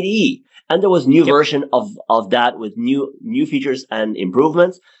 your IDE. And there was a new version of that with new features and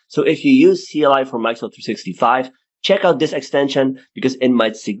improvements. So if you use CLI for Microsoft 365, check out this extension because it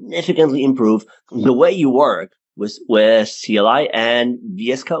might significantly improve the way you work with CLI and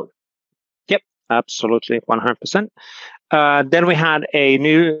VS Code. Yep, absolutely, 100%. Then we had a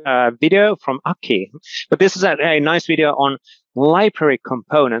new video from Aki. But this is a nice video on library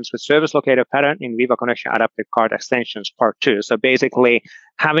components with service locator pattern in Viva Connection adaptive card extensions part 2. So basically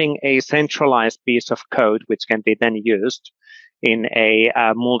having a centralized piece of code which can be then used in a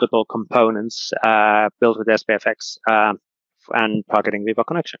multiple components built with SPFX and targeting Viva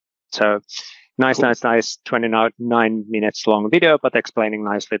Connection. So nice 29 minutes long video, but explaining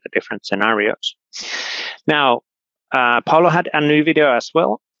nicely the different scenarios. Now, Paulo had a new video as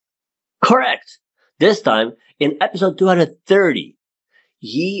well. Correct. This time, in episode 230,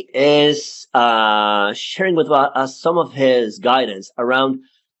 he is sharing with us some of his guidance around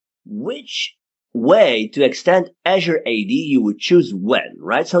which way to extend Azure AD you would choose when,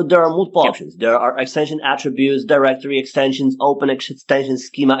 right? So there are multiple options. There are extension attributes, directory extensions, open extensions,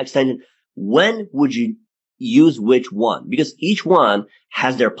 schema extension. When would you use which one? Because each one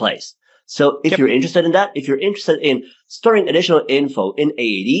has their place. So if you're interested in that, if you're interested in storing additional info in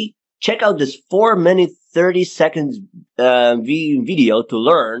AAD, check out this 4-minute, 30 seconds video to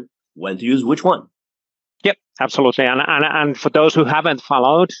learn when to use which one. Yep, absolutely. And for those who haven't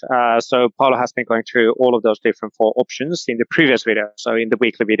followed, so Paulo has been going through all of those different 4 options in the previous video. So in the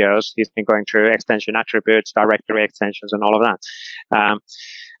weekly videos, he's been going through extension attributes, directory extensions, and all of that.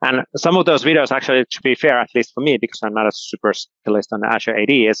 And some of those videos, actually, to be fair, at least for me, because I'm not a super specialist on Azure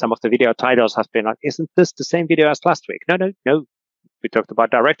AD, some of the video titles have been like, isn't this the same video as last week? No. We talked about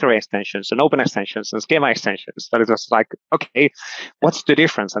directory extensions and open extensions and schema extensions. That is just like, okay, what's the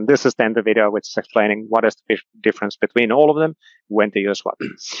difference? And this is then the video which is explaining what is the difference between all of them, when to use what.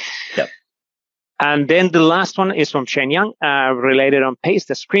 Yep. And then the last one is from Shane Young, related on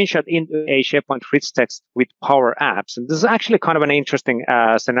paste a screenshot into a SharePoint rich text with Power Apps. And this is actually kind of an interesting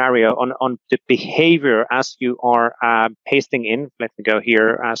scenario on the behavior as you are pasting in. Let me go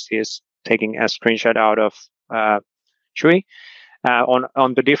here as he is taking a screenshot out of Shui.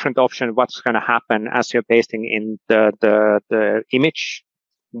 On the different option, what's going to happen as you're pasting in the image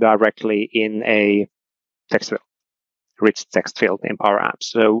directly in a text field. Rich text field in Power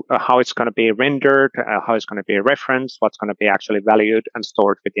Apps. So how it's going to be rendered, how it's going to be referenced, what's going to be actually valued and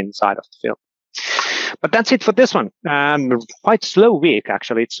stored within inside of the field. But that's it for this one. Quite slow week,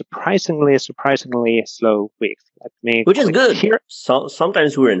 actually. It's surprisingly slow week. Which is good. Here. So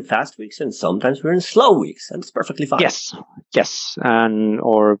sometimes we're in fast weeks and sometimes we're in slow weeks, and it's perfectly fine. Yes. And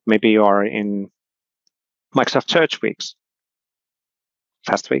or maybe you are in Microsoft Search weeks.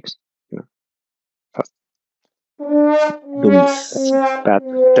 Fast weeks. Fast. Bad.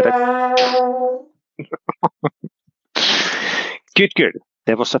 Good.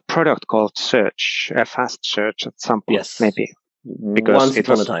 There was a product called Search, a fast search at some point, maybe. Because once it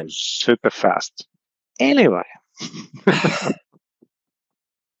was upon a time. Super fast. Anyway.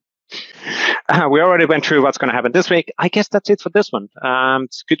 we already went through what's going to happen this week. I guess that's it for this one.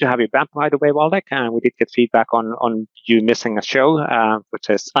 It's good to have you back, by the way, Waldek. And we did get feedback on you missing a show, which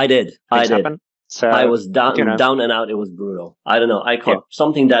is I did. Happen. So I was down and out. It was brutal. I don't know. I caught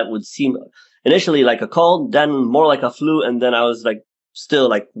something that would seem initially like a cold, then more like a flu, and then I was like still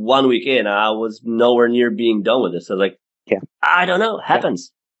like 1 week in. I was nowhere near being done with this. So like, I don't know.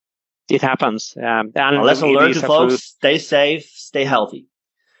 Happens. It happens. And a lesson learned to folks: stay safe, stay healthy.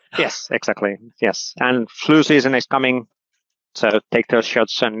 Yes, exactly. Yes, and flu season is coming, so take those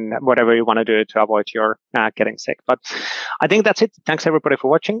shots and whatever you want to do to avoid your getting sick. But I think that's it. Thanks everybody for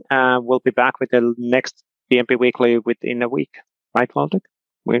watching. We'll be back with the next PnP Weekly within a week, right, Waldek?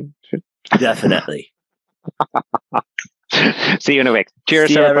 Definitely. See you in a week. Cheers,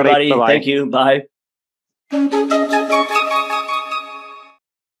 See you, everybody. Bye-bye. Thank you. Bye.